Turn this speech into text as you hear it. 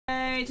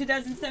PSA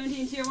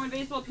 2017 Tier 1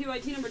 Baseball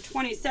PYT number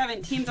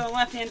 27. Teams on the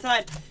left-hand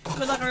side.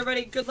 Good luck,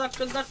 everybody. Good luck,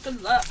 good luck,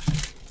 good luck.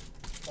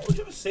 Why would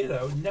you ever say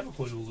that? I would never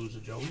call you a loser,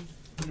 Joey.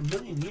 In a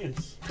million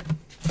years.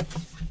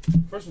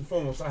 First and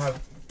foremost, I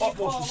have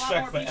utmost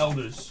respect for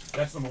elders.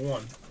 That's number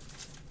one.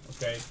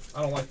 Okay?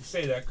 I don't like to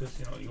say that because,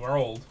 you know, you are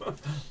old.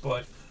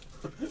 But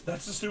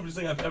that's the stupidest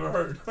thing I've ever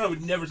heard. I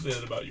would never say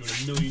that about you in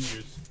a million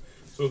years.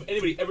 So if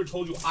anybody ever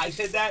told you I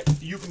said that,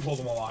 you can call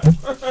them a liar.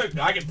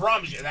 I can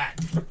promise you that.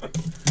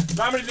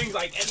 Not many things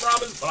I can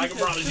promise, but I can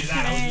promise you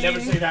that. I would never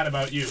say that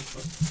about you.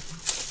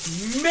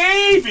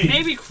 Maybe.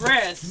 Maybe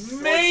Chris.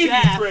 Maybe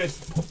Chris.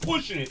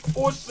 Pushing it.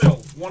 Or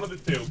Sil. One of the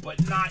two, but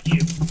not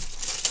you.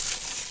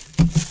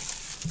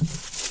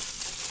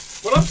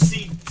 What up,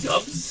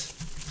 C-Dubs?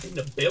 In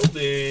the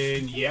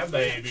building. Yeah,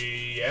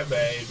 baby. Yeah,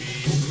 baby.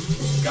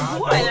 God,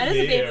 boy, that is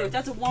a Babe Ruth.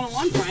 That's a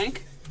 1-on-1,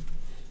 Frank.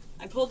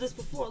 I pulled this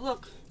before.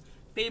 Look.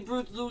 Babe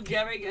Ruth, Lou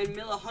Gehrig, and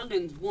Miller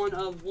Huggins, 1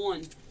 of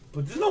 1.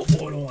 But there's no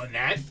auto on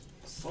that.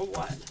 So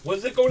what? What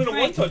is it going into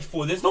one touch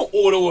for? There's no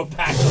auto or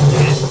pack on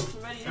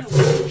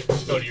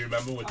that. So do you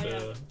remember with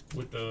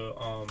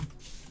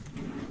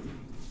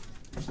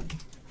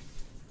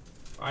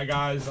Hi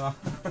guys.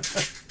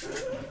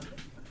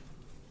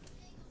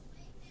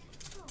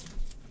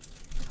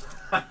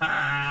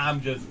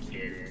 I'm just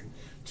kidding.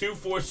 2,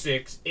 4,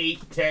 6,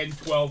 8, 10,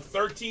 12,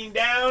 13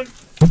 down.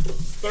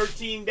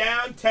 13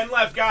 down. 10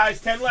 left,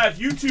 guys. 10 left.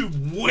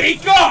 YouTube,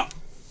 wake up!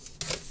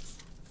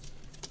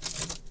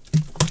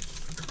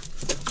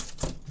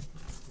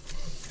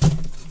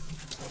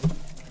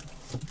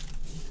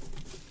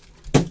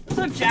 What's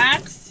up,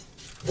 Jax?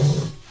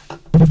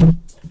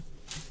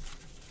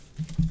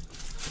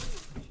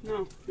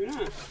 No, you're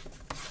not.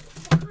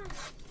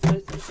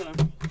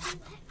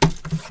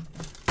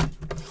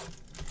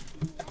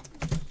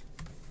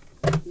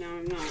 No,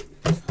 I'm not.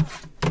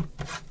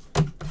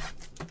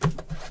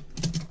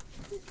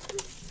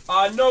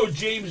 No,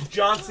 James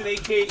Johnson,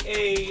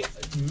 a.k.a.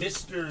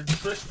 Mr.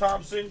 Trish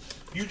Thompson.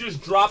 You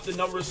just drop the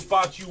number of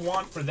spots you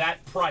want for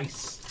that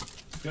price.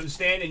 You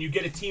understand? And you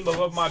get a team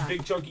above my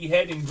big chunky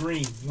head in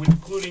green,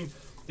 including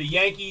the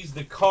Yankees,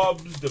 the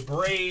Cubs, the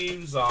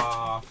Braves,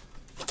 the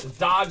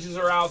Dodgers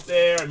are out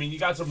there. I mean, you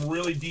got some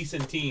really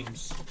decent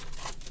teams.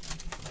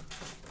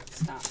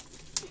 Stop.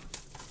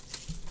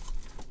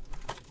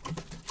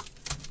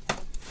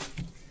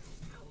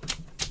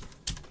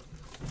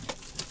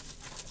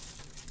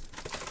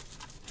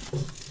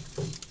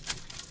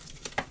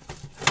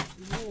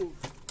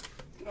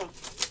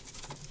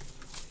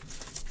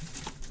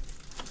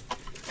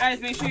 Guys,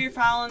 make sure you're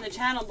following the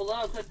channel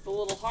below. Click the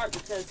little heart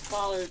that says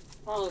follow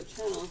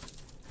channel.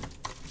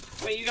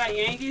 Wait, you got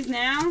Yankees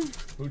now?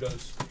 Who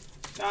does?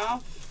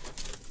 Golf.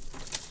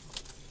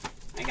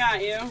 I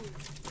got you.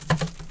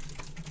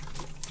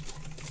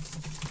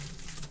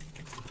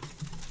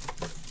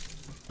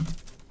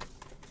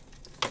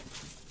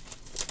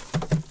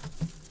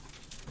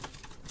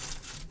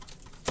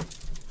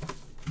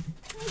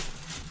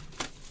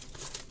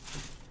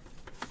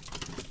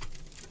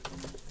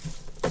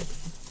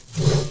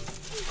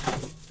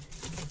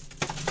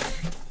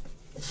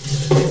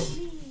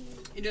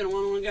 You doing a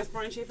one-on-one guess,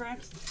 Brian Schaefer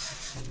X?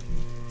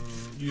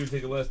 You gonna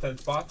take the last 10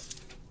 spots?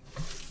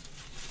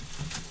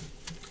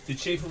 Did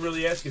Schaefer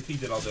really ask? If he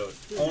did, I'll do it.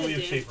 Only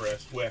if Schaefer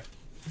asked. Where?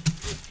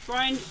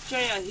 Brian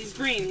Shea, he's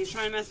green. He's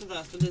trying to mess with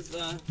us with his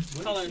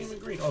colors. Where's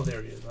green? Oh,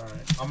 there he is. All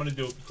right. I'm gonna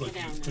do it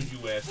because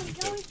you asked me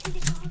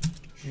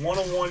to.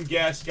 One-on-one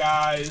guess,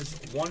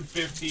 guys.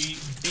 150.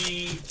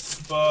 Be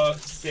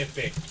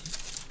specific.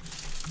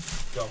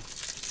 Go.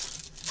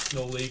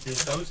 No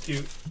Lakers. That was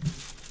cute.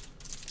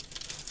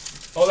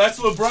 Oh, that's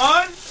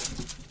LeBron?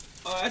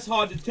 Oh, that's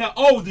hard to tell.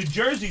 Oh, the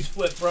jerseys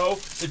flip, bro.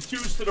 The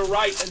 2's to the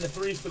right and the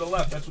 3's to the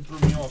left. That's what threw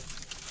me off.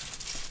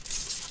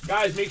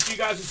 Guys, make sure you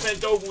guys are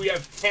sent over. We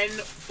have 10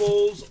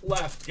 fulls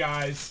left,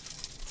 guys.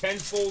 10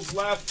 fulls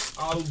left.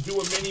 I'll do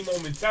a mini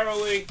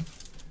momentarily.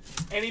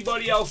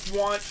 Anybody else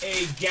want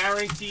a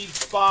guaranteed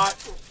spot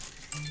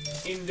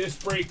in this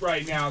break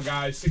right now,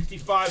 guys?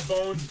 65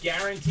 bones,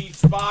 guaranteed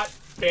spot,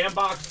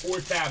 bandbox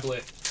or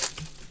tablet.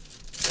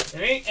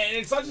 And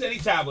it's not just any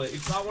tablet.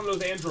 It's not one of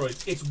those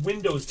Androids. It's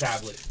Windows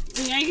tablet.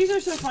 The Yankees are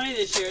so funny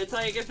this year. It's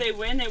like if they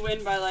win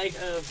by like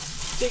a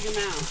big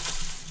amount.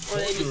 Or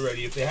they just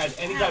already. If they had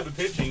any type of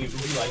pitching, it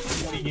would be like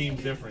 20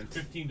 games different.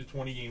 15 to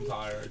 20 games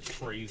higher. It's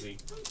crazy.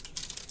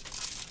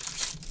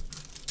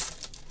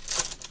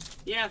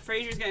 Yeah,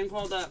 Frazier's getting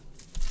called up.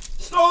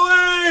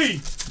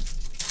 Stoley!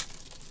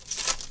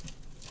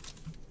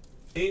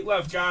 8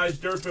 left, guys.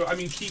 Dirtfield. I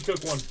mean, Key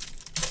took one.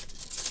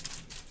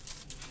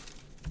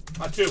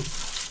 Not 2.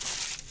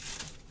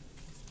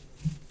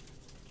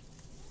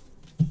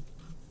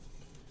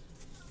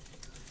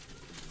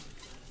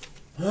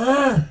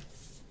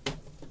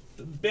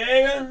 The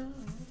banger.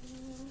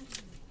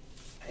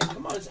 Hey,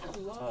 come on, it's out of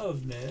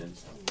love, man.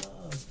 It's out of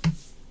love.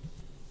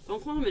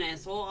 Don't call him an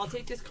asshole. I'll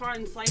take this card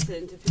and slice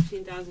it into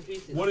 15,000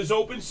 pieces. What is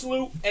open,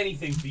 Slew?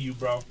 Anything for you,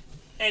 bro.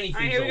 Anything.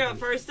 All right, here we go.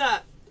 First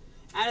up,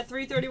 out of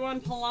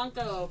 331,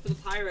 Polanco for the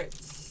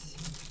Pirates.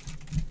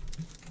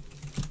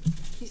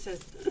 He's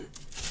says.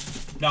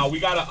 No, we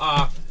got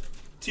a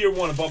tier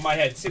 1 above my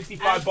head.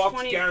 65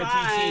 bucks,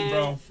 guaranteed team,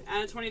 bro.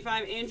 Out of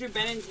 25, Andrew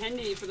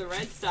Benintendi for the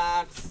Red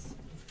Sox.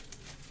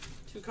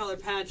 2-color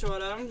patch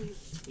auto.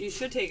 You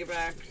should take it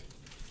back.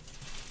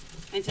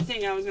 And to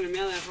think I was going to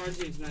mail that card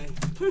to you tonight.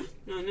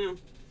 No.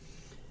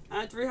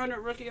 300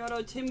 rookie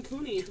auto, Tim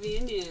Cooney for the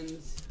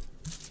Indians.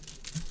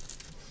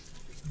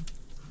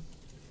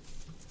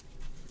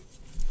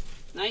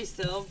 Nice,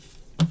 Sylv.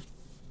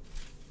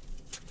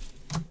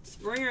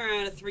 Springer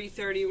out of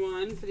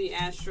 331 for the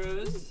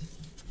Astros.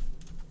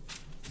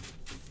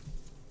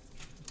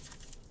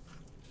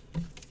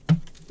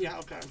 Yeah,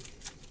 okay.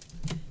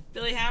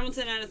 Billy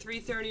Hamilton out of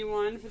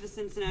 331 for the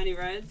Cincinnati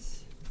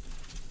Reds.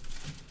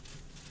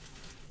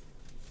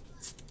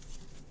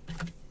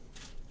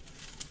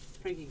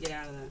 Frankie, get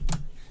out of that.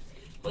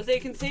 Jose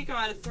Canseco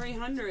out of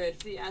 300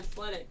 for the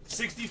Athletics.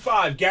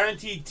 65,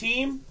 guaranteed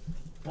team.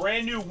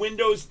 Brand new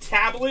Windows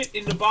tablet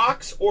in the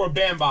box or a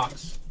BAM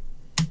box.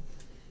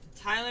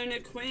 Tyler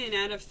McQuinn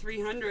out of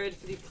 300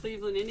 for the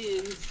Cleveland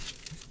Indians.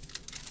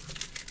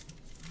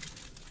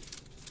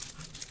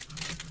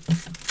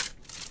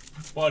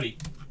 Buddy.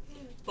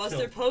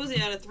 Buster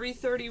Posey out of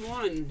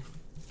 331.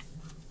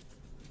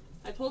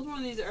 I pulled one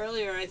of these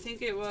earlier. I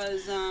think it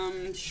was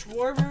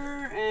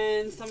Schwarber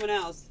and someone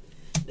else.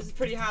 This is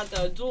pretty hot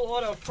though. Dual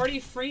auto, Freddie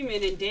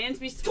Freeman and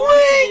Dansby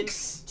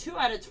Swanson. 2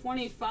 out of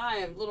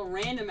 25. Little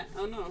random.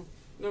 Oh no.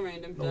 No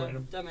random. No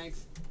random. Dumb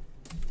eggs.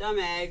 Dumb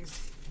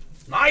eggs.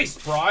 Nice,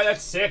 bro.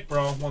 That's sick,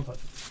 bro. One touch.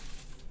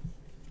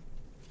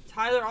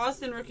 Tyler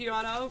Austin, rookie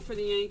auto for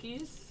the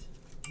Yankees.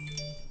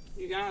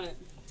 You got it.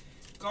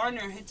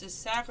 Gardner hits a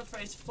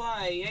sacrifice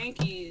fly.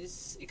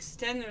 Yankees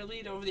extend their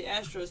lead over the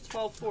Astros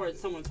 12-4.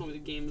 Someone told me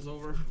the game is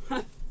over.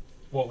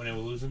 What, when they were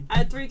losing?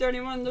 At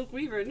 331, Luke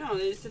Weaver. No,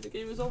 they just said the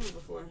game was over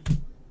before.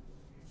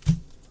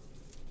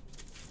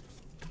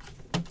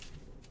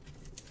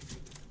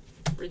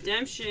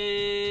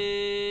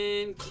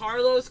 Redemption.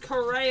 Carlos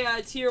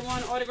Correa, Tier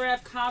 1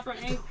 autograph copper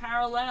ink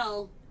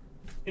parallel.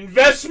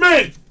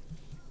 Investment!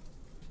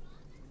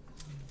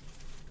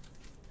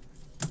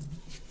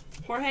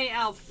 Jorge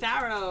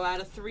Alfaro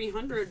out of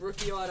 300,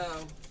 rookie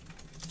auto.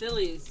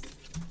 Phillies.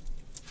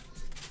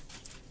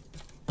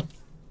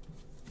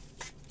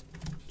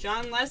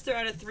 John Lester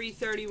out of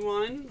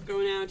 331,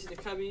 going out to the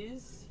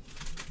Cubbies.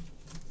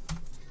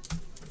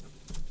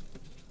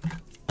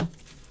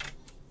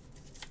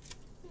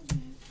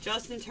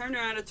 Justin Turner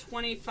out of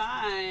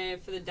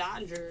 25 for the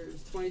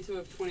Dodgers, 22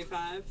 of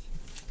 25.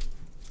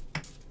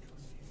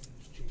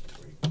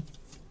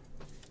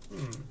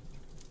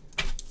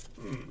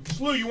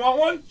 Slew, you want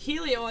one?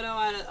 Healy auto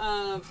out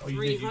of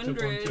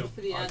 300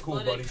 for the Athletics. Cool,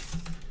 buddy.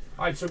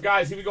 All right, so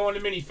guys, here we go on the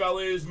mini,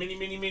 fellas.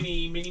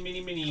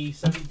 Mini.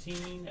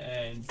 17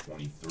 and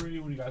 23.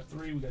 We got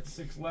 3. We got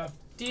 6 left.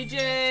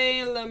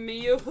 DJ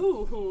LeMahieu,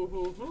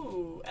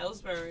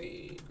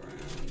 Ellsbury,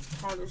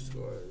 Grants, Carter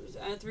scores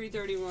at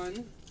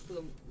 331 for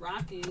the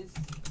Rockies.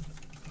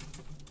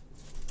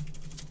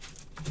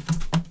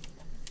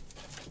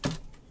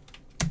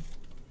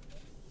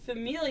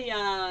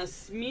 Familia,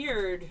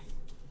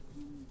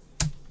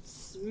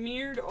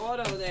 smeared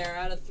auto there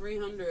out of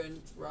 300.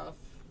 It's rough.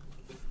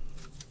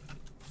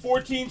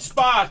 14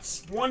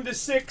 spots, 1 to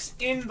 6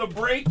 in the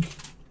break.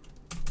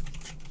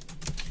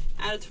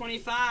 Out of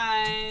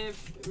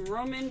 25,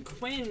 Roman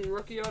Quinn,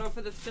 rookie auto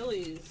for the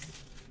Phillies.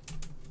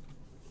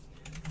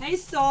 Hey,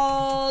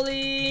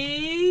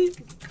 Solly.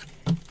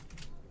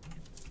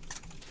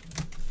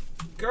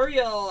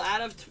 Gurriel out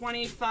of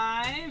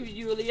 25,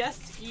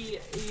 Ulieski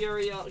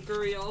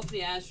Gurriel for the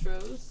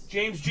Astros.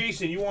 James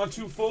Jason, you want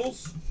 2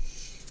 fulls?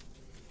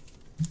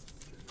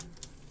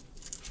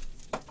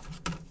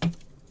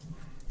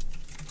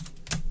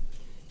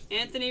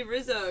 Anthony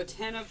Rizzo,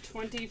 10 of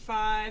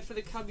 25 for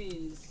the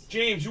Cubbies.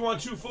 James, you want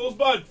 2 fulls,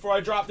 bud, before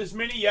I drop this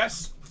mini?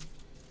 Yes.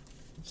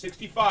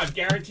 65,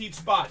 guaranteed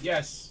spot,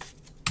 yes.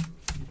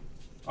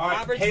 All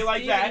right, pay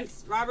like that.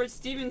 Robert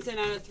Stevenson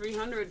out of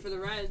 300 for the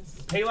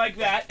Reds. Pay like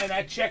that, and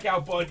at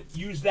checkout, bud,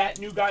 use that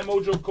new guy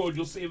mojo code.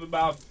 You'll save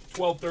about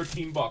 12,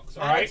 13 bucks,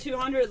 all right? Out of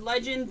 200,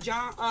 legend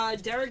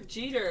Derek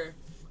Jeter,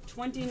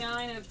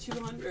 29 of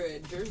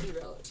 200, jersey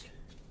relic.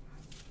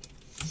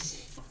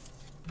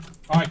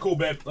 All right, cool,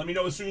 babe. Let me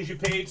know as soon as you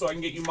paid so I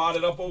can get you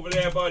modded up over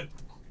there, bud.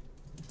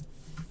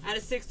 Out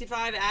of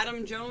 65,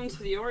 Adam Jones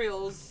for the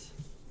Orioles.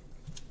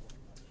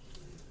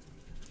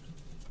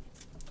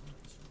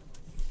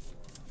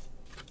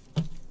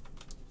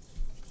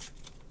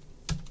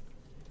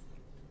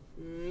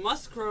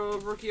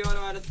 Musgrove, rookie auto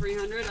out of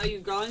 300. Are you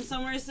going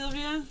somewhere,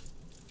 Sylvia,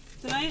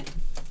 tonight?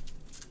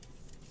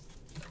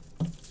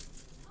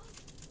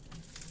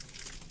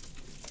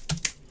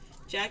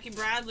 Jackie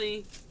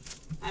Bradley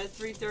out of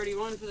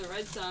 331 for the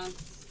Red Sox.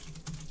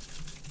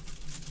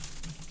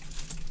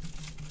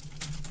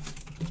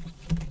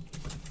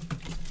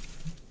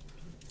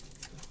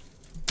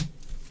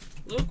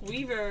 Luke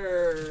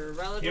Weaver,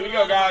 relative Here we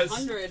go, guys.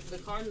 100 for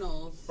the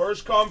Cardinals.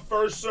 First come,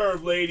 first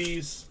serve,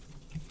 ladies.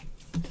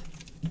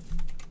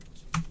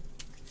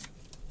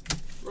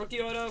 Rookie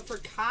auto for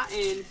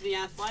Cotton for the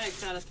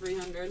Athletics out of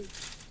 300.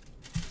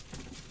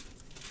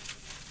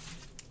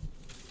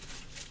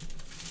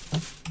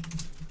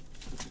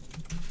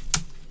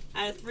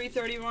 Out of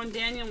 331,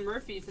 Daniel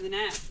Murphy for the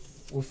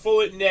Nets. We're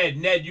full at Ned.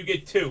 Ned, you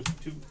get two.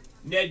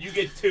 Ned, you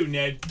get two,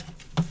 Ned.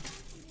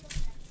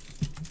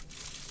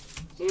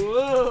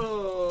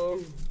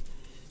 Whoa.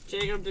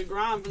 Jacob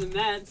DeGrom for the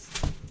Mets.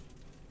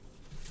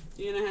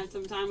 You gonna have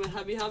some time with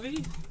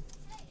hubby?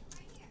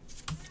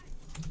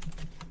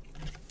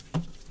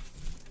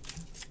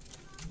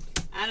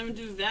 Adam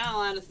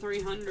Duval out of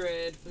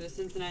 300 for the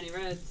Cincinnati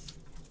Reds.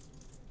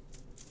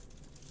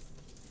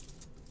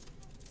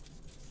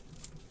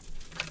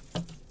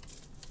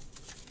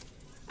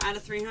 Out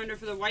of 300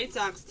 for the White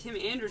Sox, Tim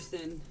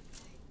Anderson.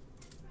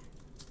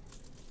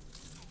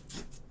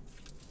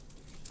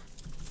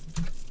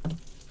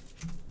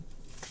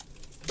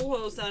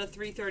 Pujols out of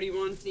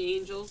 331 for the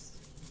Angels.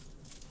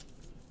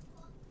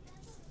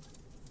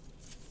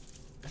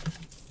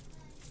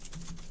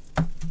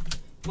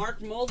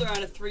 Mark Mulder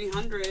out of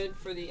 300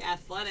 for the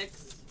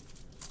Athletics.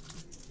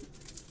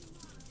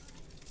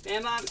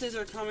 Fan boxes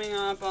are coming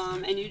up,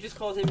 and you just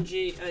called him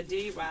D.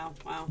 Wow.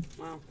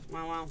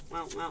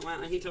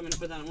 And he told me to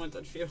put that on One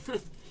Touch View.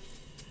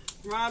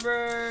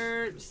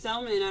 Robert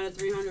Selman out of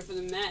 300 for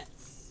the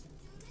Mets.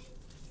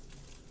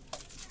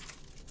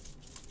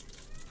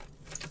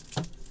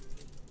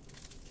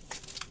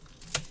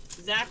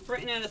 Zach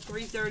Britton out of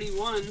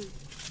 331.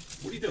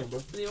 What are you doing, bro?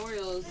 For the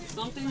Orioles.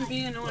 Something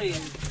be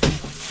annoying.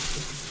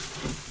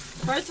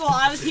 First of all,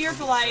 I was here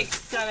for like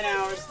 7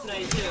 hours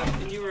today, too,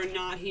 and you were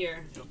not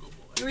here.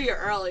 You were here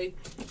early.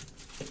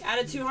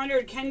 Out of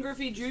 200, Ken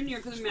Griffey Jr.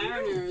 for the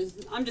Mariners.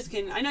 I'm just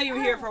kidding. I know you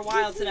were here for a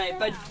while today,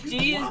 but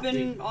G has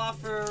been off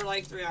for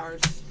like 3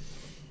 hours.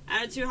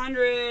 Out of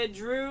 200,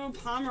 Drew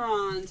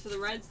Pomeranz for the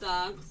Red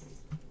Sox.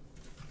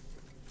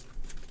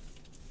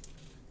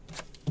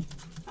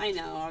 I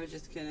know, I was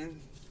just kidding.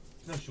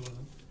 No, she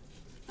wasn't.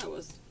 I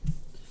was.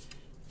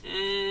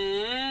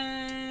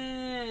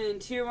 And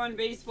Tier 1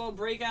 Baseball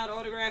Breakout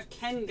Autograph,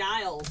 Ken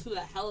Giles. Who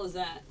the hell is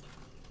that?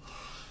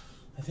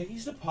 I think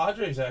he's the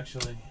Padres,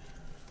 actually.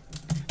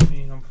 I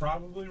mean, I'm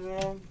probably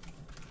wrong.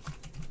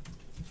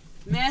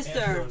 Master,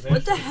 Astros,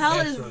 what the Astros,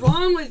 hell is Astros.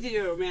 wrong with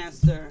you,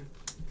 Master?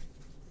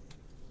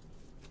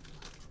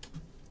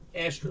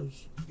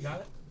 Astros. You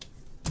got it?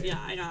 Yeah,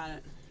 I got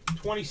it.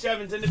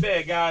 27's in the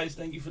bag, guys.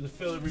 Thank you for the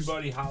fill,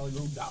 everybody. Holla,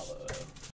 go dollar.